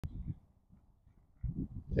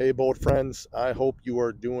Hey boat friends, I hope you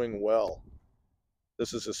are doing well.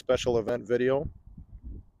 This is a special event video.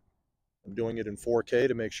 I'm doing it in 4K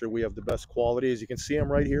to make sure we have the best quality. As you can see,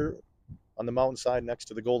 I'm right here on the mountainside next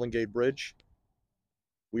to the Golden Gate Bridge.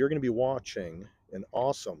 We are going to be watching an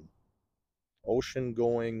awesome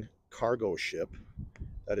ocean-going cargo ship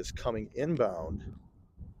that is coming inbound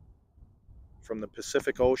from the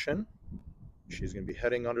Pacific Ocean. She's going to be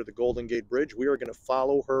heading under the Golden Gate Bridge. We are going to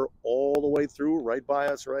follow her all the way through, right by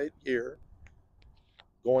us right here,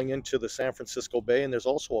 going into the San Francisco Bay. And there's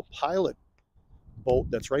also a pilot boat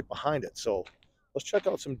that's right behind it. So let's check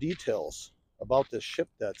out some details about this ship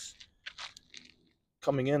that's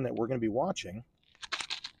coming in that we're going to be watching.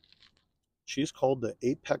 She's called the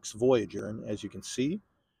Apex Voyager, and as you can see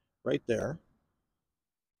right there,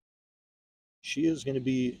 she is going to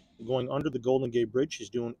be going under the Golden Gate Bridge.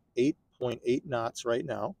 She's doing 8.8 knots right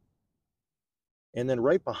now. And then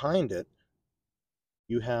right behind it,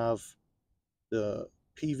 you have the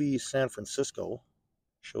PV San Francisco.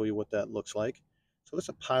 Show you what that looks like. So that's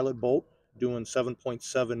a pilot boat doing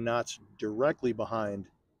 7.7 knots directly behind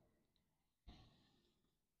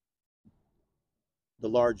the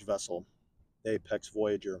large vessel, the Apex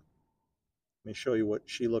Voyager. Let me show you what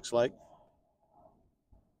she looks like.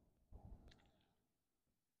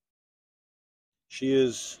 She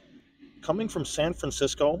is coming from San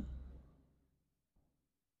Francisco.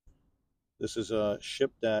 This is a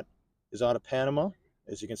ship that is out of Panama.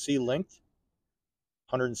 As you can see, length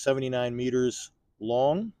 179 meters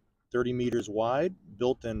long, 30 meters wide,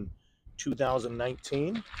 built in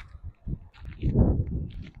 2019.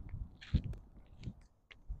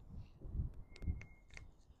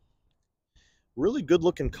 Really good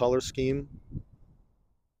looking color scheme.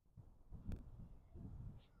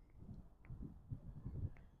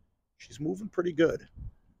 She's moving pretty good.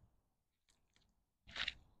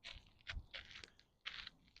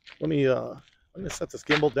 I'm gonna set this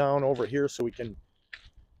gimbal down over here so we can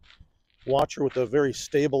watch her with a very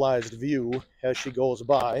stabilized view as she goes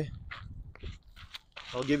by.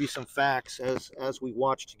 I'll give you some facts as we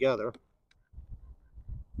watch together.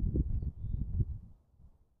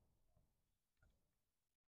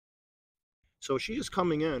 So she is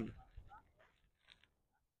coming in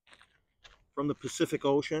from the Pacific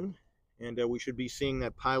Ocean, and we should be seeing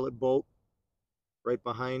that pilot boat right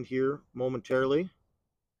behind here momentarily.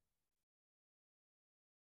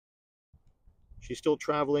 She's still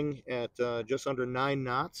traveling at just under 9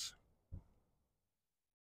 knots.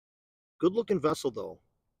 Good looking vessel though.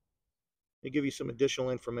 Let me give you some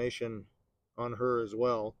additional information on her as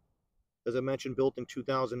well. As I mentioned, built in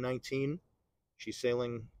 2019. She's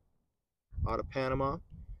sailing out of Panama.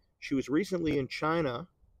 She was recently in China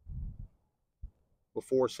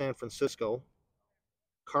before San Francisco.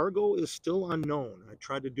 Cargo is still unknown. I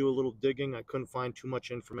tried to do a little digging. I couldn't find too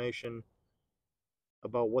much information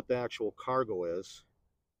about what the actual cargo is.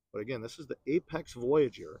 But again, this is the Apex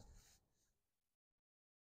Voyager.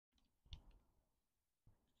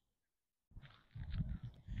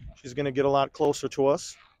 She's going to get a lot closer to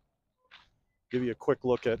us. Give you a quick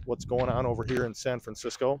look at what's going on over here in San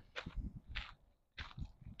Francisco.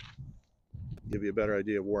 Give you a better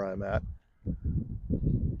idea of where I'm at.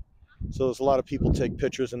 So there's a lot of people take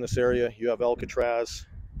pictures in this area. You have Alcatraz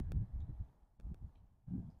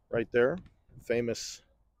right there, famous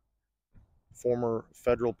former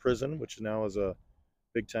federal prison, which now is a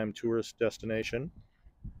big-time tourist destination.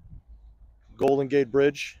 Golden Gate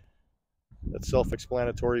Bridge, that's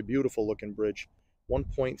self-explanatory, beautiful looking bridge,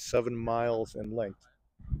 1.7 miles in length.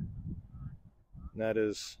 And that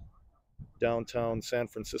is downtown San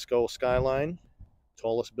Francisco skyline,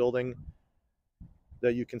 tallest building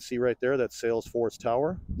that you can see right there. That's Salesforce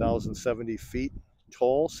Tower, 1,070 feet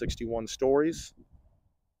tall, 61 stories.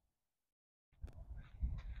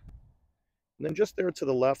 And then just there to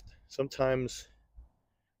the left, sometimes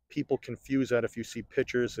people confuse that if you see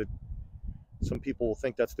pictures. Some people will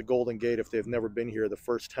think that's the Golden Gate if they've never been here the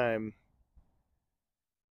first time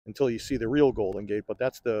until you see the real Golden Gate, but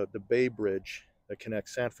that's the Bay Bridge that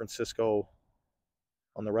connects San Francisco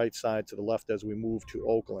on the right side to the left as we move to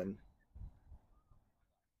Oakland.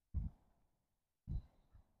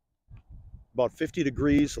 About 50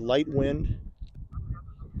 degrees, light wind.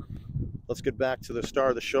 Let's get back to the star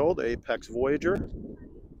of the show, the Apex Voyager. And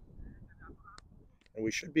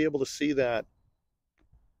we should be able to see that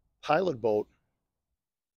pilot boat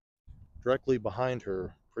directly behind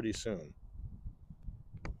her pretty soon.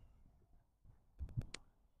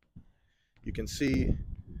 You can see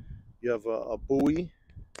you have a buoy.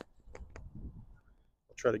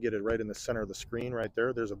 I'll try to get it right in the center of the screen right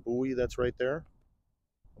there. There's a buoy that's right there,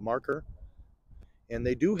 a marker. And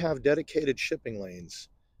they do have dedicated shipping lanes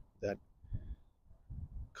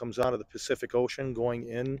comes out of the Pacific Ocean going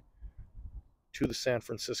in to the San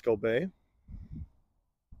Francisco Bay.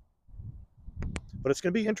 But it's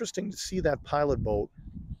going to be interesting to see that pilot boat.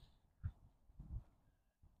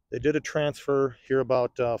 They did a transfer here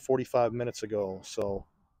about 45 minutes ago, so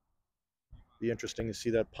be interesting to see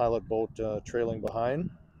that pilot boat trailing behind.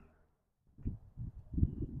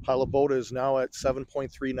 Pilot boat is now at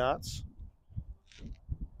 7.3 knots.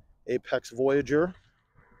 Apex Voyager.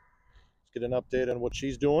 Let's get an update on what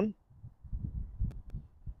she's doing.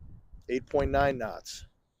 8.9 knots.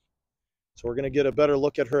 So we're going to get a better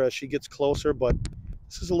look at her as she gets closer, but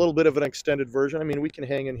this is a little bit of an extended version. I mean, we can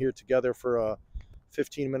hang in here together for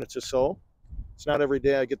 15 minutes or so. It's not every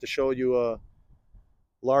day I get to show you a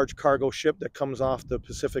large cargo ship that comes off the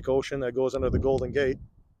Pacific Ocean that goes under the Golden Gate.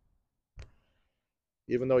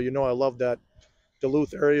 Even though you know I love that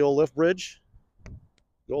Duluth aerial lift bridge,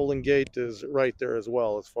 Golden Gate is right there as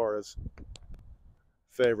well as far as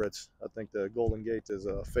favorites. I think the Golden Gate is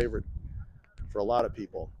a favorite for a lot of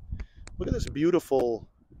people. Look at this beautiful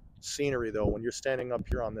scenery though. When you're standing up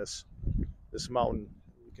here on this mountain,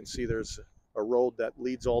 you can see there's a road that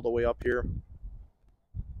leads all the way up here.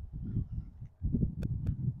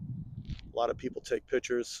 A lot of people take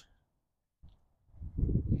pictures.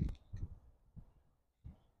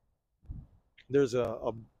 There's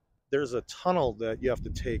a tunnel that you have to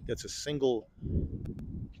take. That's a single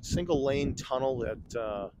lane tunnel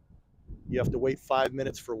that you have to wait 5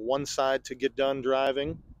 minutes for one side to get done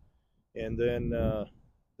driving, and then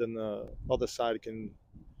the other side can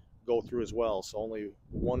go through as well. So only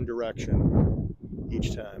one direction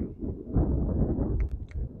each time.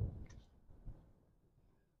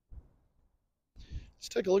 Let's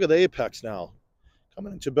take a look at the Apex now.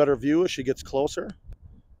 Coming into better view as she gets closer.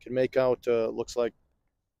 Can make out, looks like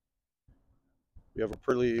we have a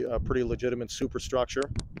pretty legitimate superstructure.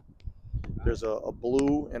 There's a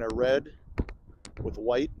blue and a red with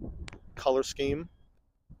white color scheme.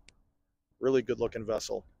 Really good looking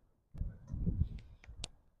vessel.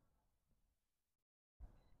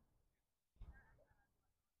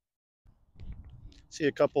 See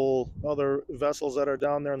a couple other vessels that are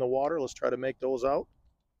down there in the water. Let's try to make those out.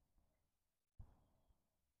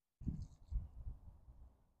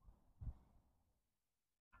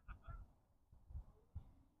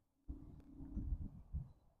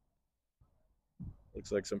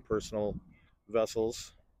 Looks like some personal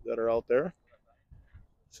vessels that are out there.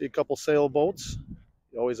 See a couple sailboats.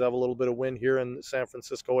 You always have a little bit of wind here in the San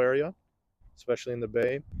Francisco area, especially in the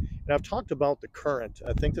bay. And I've talked about the current.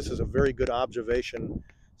 I think this is a very good observation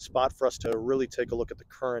spot for us to really take a look at the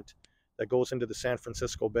current that goes into the San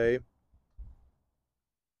Francisco Bay.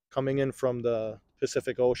 Coming in from the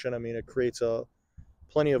Pacific Ocean, I mean, it creates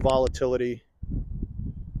plenty of volatility,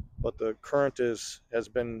 but the current has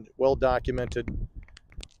been well documented.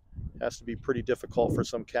 Has to be pretty difficult for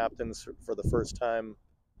some captains for the first time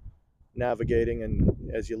navigating,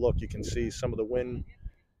 and as you look, you can see some of the wind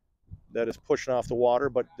that is pushing off the water,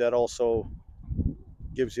 but that also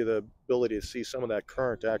gives you the ability to see some of that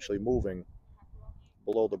current actually moving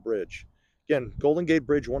below the bridge. Again, Golden Gate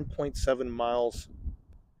Bridge, 1.7 miles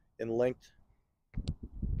in length.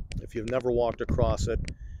 If you've never walked across it,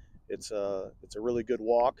 it's a really good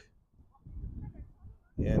walk,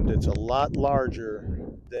 and it's a lot larger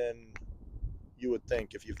than you would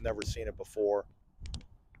think if you've never seen it before.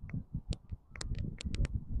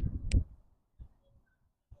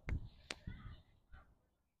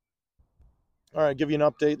 All right, give you an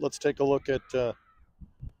update. Let's take a look at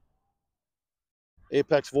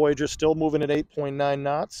Apex Voyager, still moving at 8.9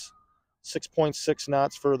 knots, 6.6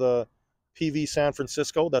 knots for the PV San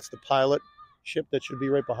Francisco. That's the pilot ship that should be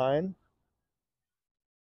right behind.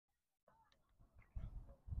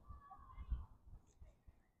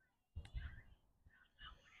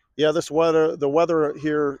 Yeah, the weather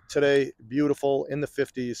here today, beautiful, in the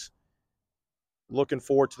 50s. Looking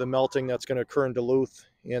forward to the melting that's going to occur in Duluth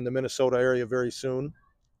and the Minnesota area very soon.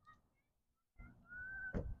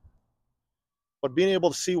 But being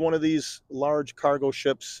able to see one of these large cargo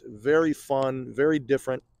ships, very fun, very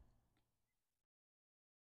different.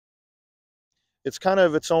 It's kind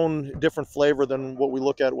of its own different flavor than what we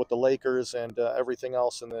look at with the Lakers and everything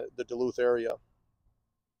else in the Duluth area.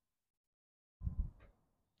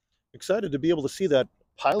 Excited to be able to see that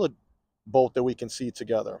pilot boat that we can see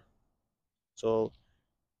together. So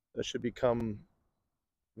that should become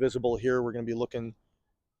visible here. We're going to be looking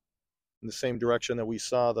in the same direction that we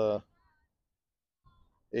saw the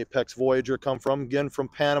Apex Voyager come from. Again, from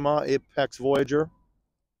Panama, Apex Voyager.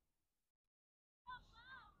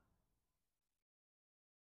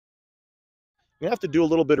 I'm going to have to do a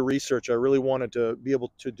little bit of research. I really wanted to be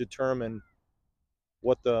able to determine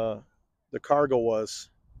what the cargo was.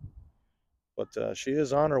 But she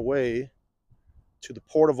is on her way to the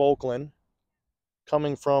port of Oakland,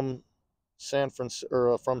 coming from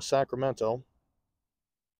from Sacramento.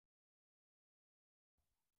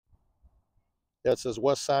 Yeah, it says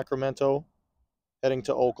West Sacramento, heading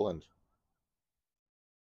to Oakland.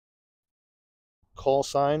 Call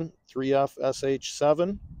sign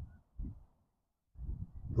 3FSH7.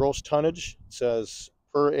 Gross tonnage says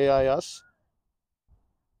per AIS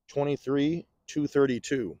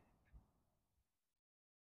 23,232.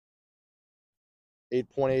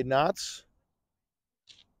 8.8 knots.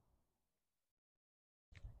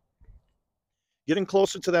 Getting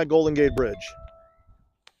closer to that Golden Gate Bridge.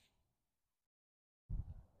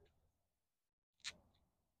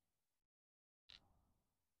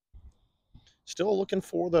 Still looking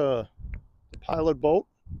for the pilot boat.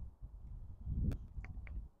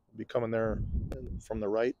 Be coming there from the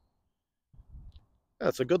right. Yeah,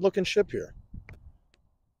 it's a good looking ship here.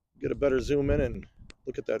 Get a better zoom in and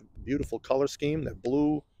look at that beautiful color scheme, that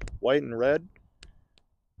blue, white, and red.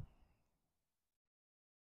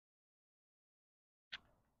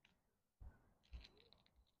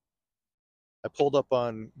 I pulled up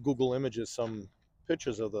on Google Images some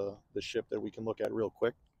pictures of the ship that we can look at real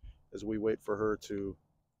quick as we wait for her to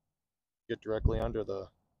get directly under the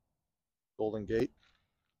Golden Gate.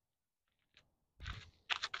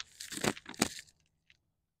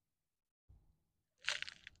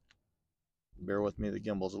 Bear with me, the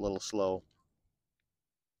gimbal's a little slow.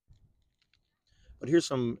 But here's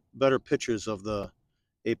some better pictures of the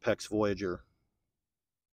Apex Voyager.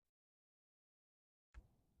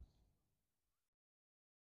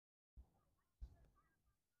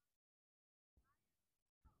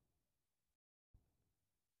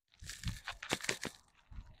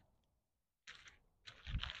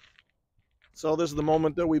 So this is the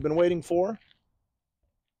moment that we've been waiting for.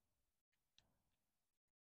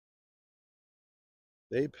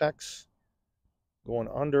 The Apex going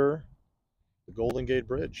under the Golden Gate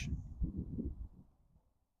Bridge.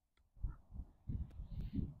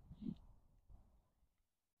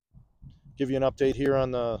 Give you an update here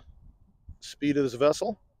on the speed of this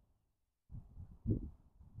vessel.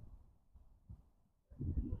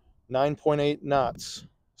 9.8 knots,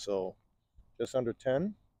 so just under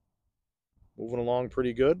 10. Moving along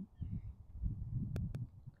pretty good.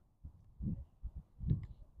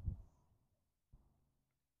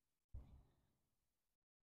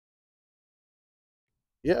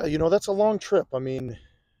 Yeah, you know, that's a long trip. I mean,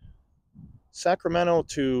 Sacramento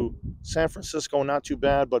to San Francisco, not too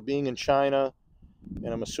bad, but being in China,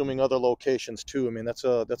 and I'm assuming other locations too. I mean, that's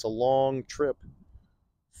a long trip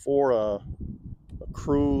for a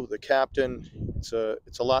crew, the captain. It's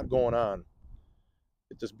a lot going on.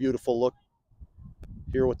 Get this beautiful look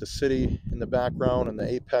here with the city in the background and the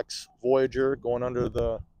Apex Voyager going under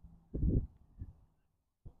the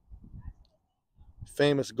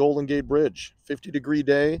famous Golden Gate Bridge. 50-degree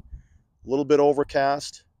day, a little bit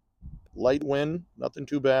overcast, light wind, nothing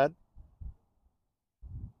too bad.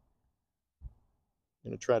 I'm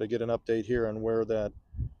going to try to get an update here on where that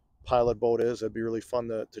pilot boat is. It'd be really fun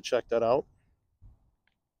to check that out.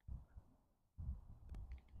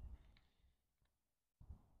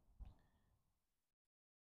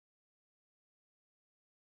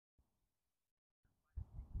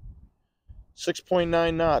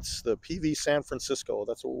 .9 knots, the PV San Francisco.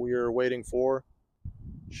 That's what we are waiting for.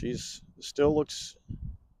 She's still looks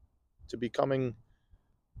to be coming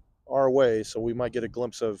our way, so we might get a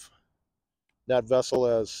glimpse of that vessel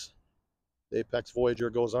as the Apex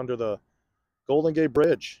Voyager goes under the Golden Gate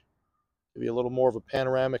Bridge. Give you a little more of a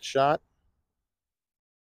panoramic shot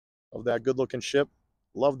of that good-looking ship.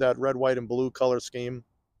 Love that red, white, and blue color scheme.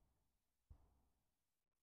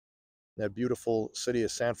 That beautiful city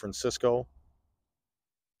of San Francisco.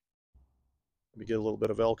 We get a little bit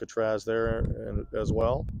of Alcatraz there as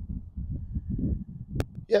well.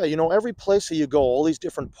 Yeah, you know, every place that you go, all these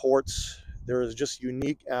different ports, there is just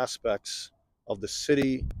unique aspects of the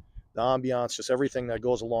city, the ambiance, just everything that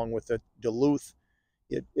goes along with it. Duluth,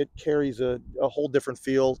 it carries a whole different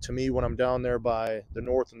feel to me when I'm down there by the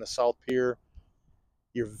North and the South Pier.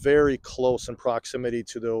 You're very close in proximity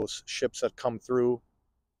to those ships that come through.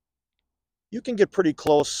 You can get pretty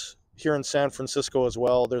close here in San Francisco as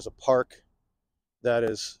well. There's a park that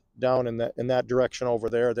is down in that direction over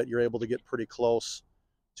there that you're able to get pretty close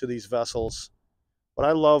to these vessels. But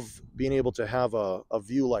I love being able to have a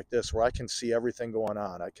view like this where I can see everything going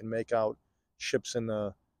on. I can make out ships in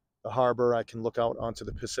the harbor. I can look out onto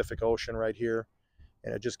the Pacific Ocean right here.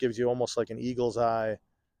 And it just gives you almost like an eagle's eye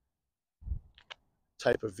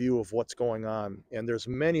type of view of what's going on. And there's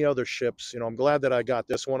many other ships. I'm glad that I got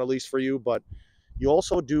this one at least for you, but you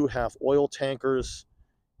also do have oil tankers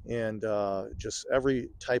and just every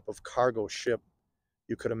type of cargo ship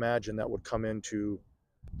you could imagine that would come into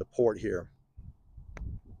the port here.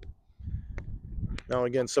 Now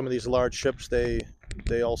again, some of these large ships, they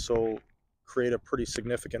also create a pretty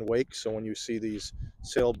significant wake. So when you see these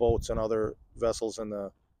sailboats and other vessels in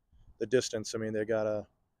the distance, I mean, they gotta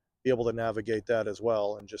be able to navigate that as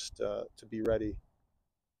well, and just to be ready.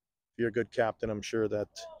 If you're a good captain, I'm sure that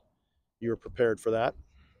you're prepared for that.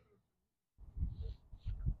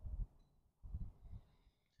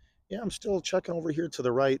 Yeah, I'm still checking over here to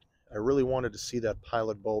the right. I really wanted to see that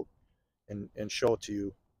pilot boat and show it to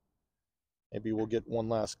you. Maybe we'll get one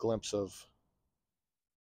last glimpse of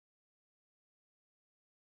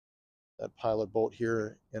that pilot boat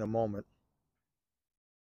here in a moment.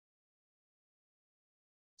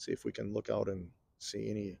 See if we can look out and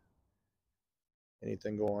see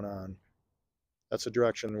anything going on. That's the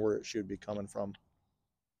direction where it should be coming from.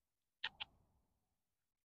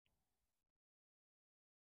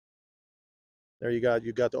 There you got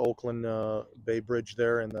the Oakland Bay Bridge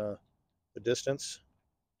there in the distance.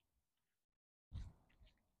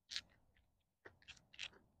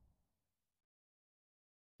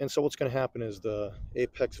 And so what's going to happen is the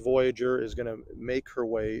Apex Voyager is going to make her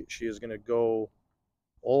way. She is going to go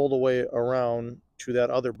all the way around to that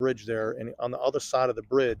other bridge there. And on the other side of the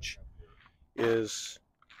bridge is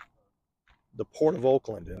the Port of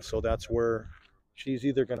Oakland. And so that's where she's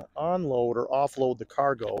either going to unload or offload the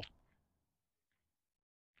cargo.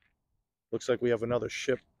 Looks like we have another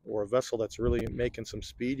ship or a vessel that's really making some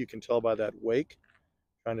speed. You can tell by that wake,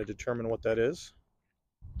 trying to determine what that is.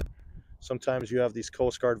 Sometimes you have these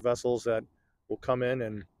Coast Guard vessels that will come in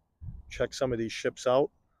and check some of these ships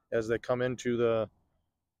out as they come into the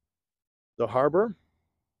harbor.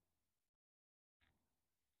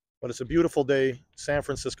 But it's a beautiful day, San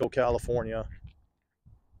Francisco, California.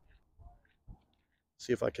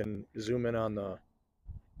 See if I can zoom in on the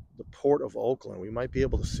Port of Oakland. We might be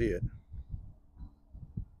able to see it.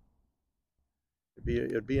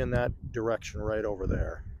 It'd be in that direction right over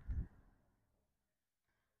there.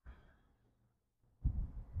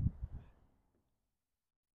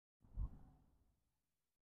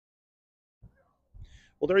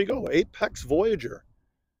 Well, there you go, Apex Voyager.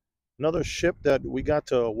 Another ship that we got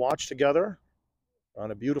to watch together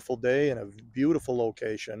on a beautiful day in a beautiful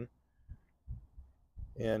location.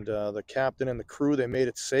 And the captain and the crew, they made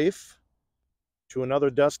it safe to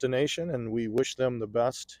another destination, and we wish them the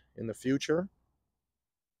best in the future.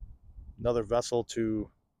 Another vessel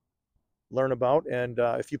to learn about. And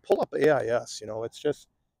if you pull up AIS,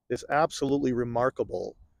 it's absolutely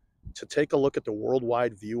remarkable to take a look at the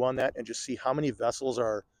worldwide view on that and just see how many vessels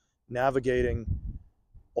are navigating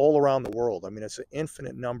all around the world. I mean, it's an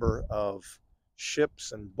infinite number of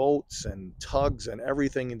ships and boats and tugs and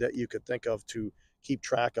everything that you could think of to keep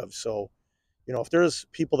track of. So, if there's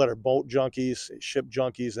people that are boat junkies, ship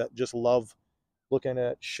junkies that just love looking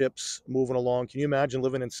at ships moving along, can you imagine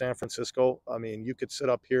living in San Francisco? I mean, you could sit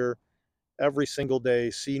up here every single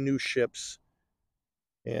day, see new ships,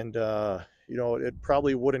 and it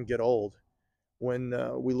probably wouldn't get old. When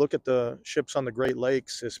we look at the ships on the Great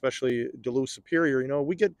Lakes, especially Duluth Superior,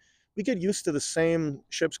 we get used to the same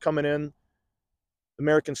ships coming in: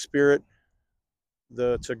 American Spirit,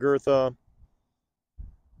 the Tagurtha,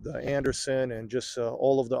 the Anderson, and just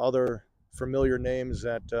all of the other familiar names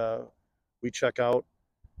that we check out.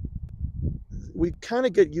 We kind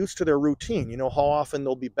of get used to their routine, how often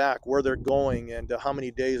they'll be back, where they're going, and how many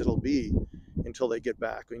days it'll be until they get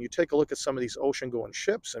back. When you take a look at some of these ocean-going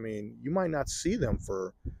ships, I mean, you might not see them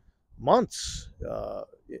for months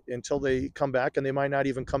until they come back, and they might not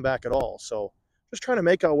even come back at all. So just trying to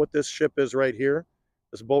make out what this ship is right here,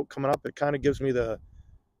 this boat coming up. It kind of gives me the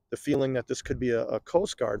feeling that this could be a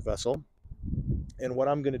Coast Guard vessel. And what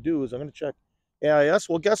I'm going to do is I'm going to check AIS.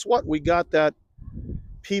 Well, guess what? We got that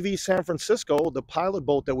PV San Francisco, the pilot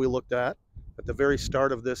boat that we looked at the very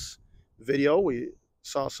start of this video. We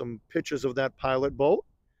saw some pictures of that pilot boat,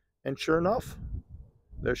 and sure enough,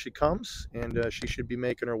 there she comes, and she should be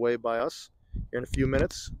making her way by us here in a few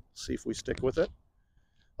minutes. See if we stick with it.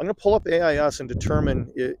 I'm going to pull up AIS and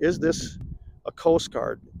determine, is this a Coast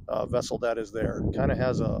Guard vessel that is there? It kind of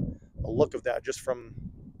has a look of that just from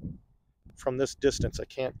this distance. I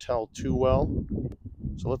can't tell too well.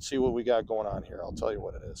 So let's see what we got going on here. I'll tell you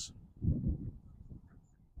what it is.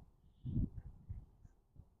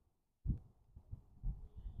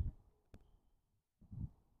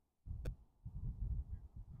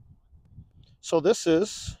 So this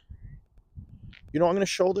is You know, I'm going to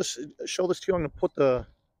show this to you. I'm going to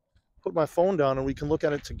put my phone down and we can look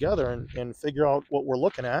at it together and figure out what we're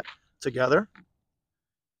looking at together.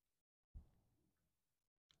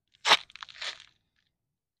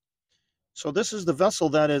 So this is the vessel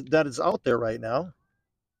that is out there right now.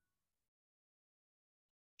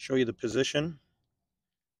 Show you the position.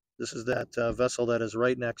 This is that vessel that is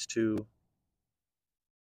right next to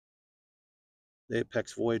the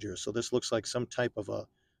Apex Voyager. So this looks like some type of a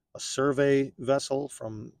survey vessel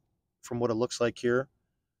from what it looks like here.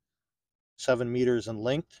 7 meters in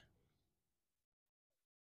length.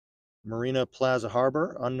 Marina Plaza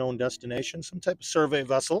Harbor, unknown destination, some type of survey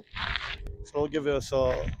vessel. So it'll give us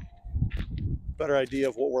a better idea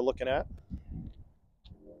of what we're looking at.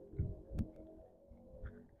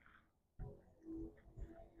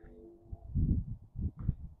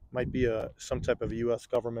 Might be some type of a U.S.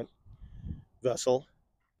 government vessel.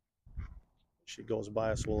 She goes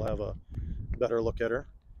by us, we'll have a better look at her.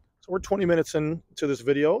 So we're 20 minutes into this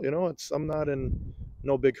video. You know, I'm not in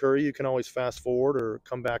no big hurry. You can always fast forward or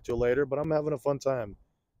come back to it later, but I'm having a fun time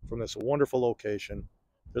from this wonderful location.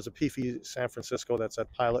 There's a PFI San Francisco, that's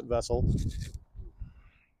that pilot vessel.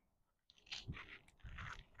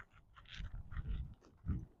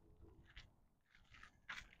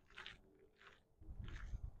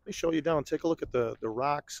 Let me show you down. Take a look at the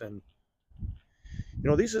rocks, and you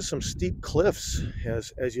know, these are some steep cliffs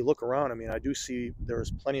as you look around. I mean, I do see there's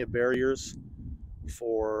plenty of barriers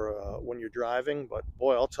for when you're driving, but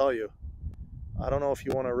boy, I'll tell you, I don't know if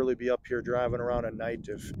you want to really be up here driving around at night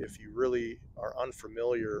if you really are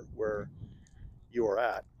unfamiliar where you are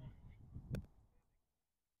at.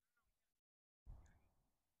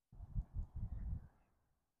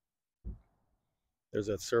 There's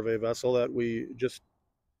that survey vessel that we just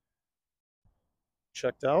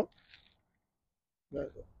checked out.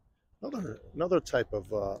 Another type of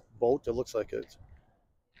boat that looks like a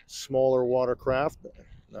smaller watercraft.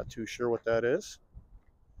 Not too sure what that is.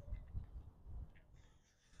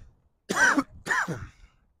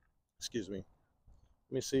 Excuse me.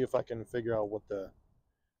 Let me see if I can figure out what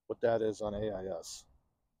that is on AIS.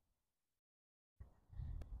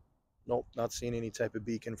 Nope, not seeing any type of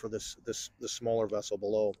beacon for this smaller vessel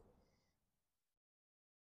below.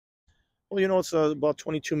 Well, you know, it's about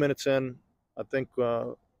 22 minutes in. I think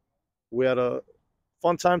we had a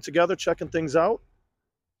fun time together checking things out.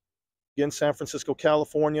 Again, San Francisco,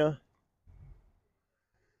 California.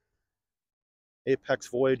 Apex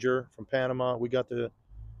Voyager from Panama. We got to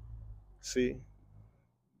see,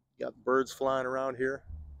 got birds flying around here.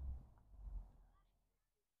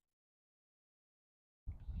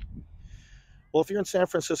 Well, if you're in San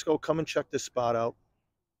Francisco, come and check this spot out.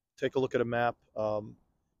 Take a look at a map.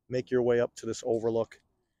 Make your way up to this overlook.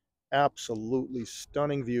 Absolutely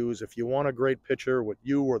stunning views. If you want a great picture with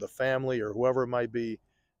you or the family or whoever it might be,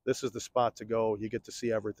 this is the spot to go. You get to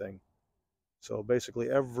see everything. So basically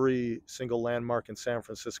every single landmark in San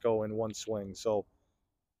Francisco in one swing. So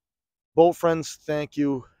boat friends, thank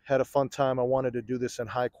you. Had a fun time. I wanted to do this in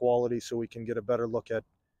high quality so we can get a better look at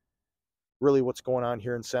really what's going on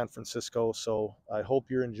here in San Francisco. So I hope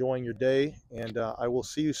you're enjoying your day, and I will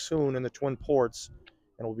see you soon in the Twin Ports,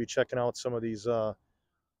 and we'll be checking out some of these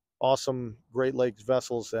awesome Great Lakes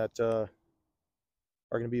vessels that are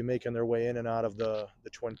going to be making their way in and out of the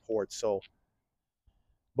Twin Ports. So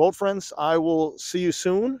boat friends, I will see you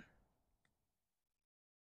soon,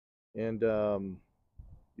 and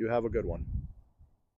you have a good one.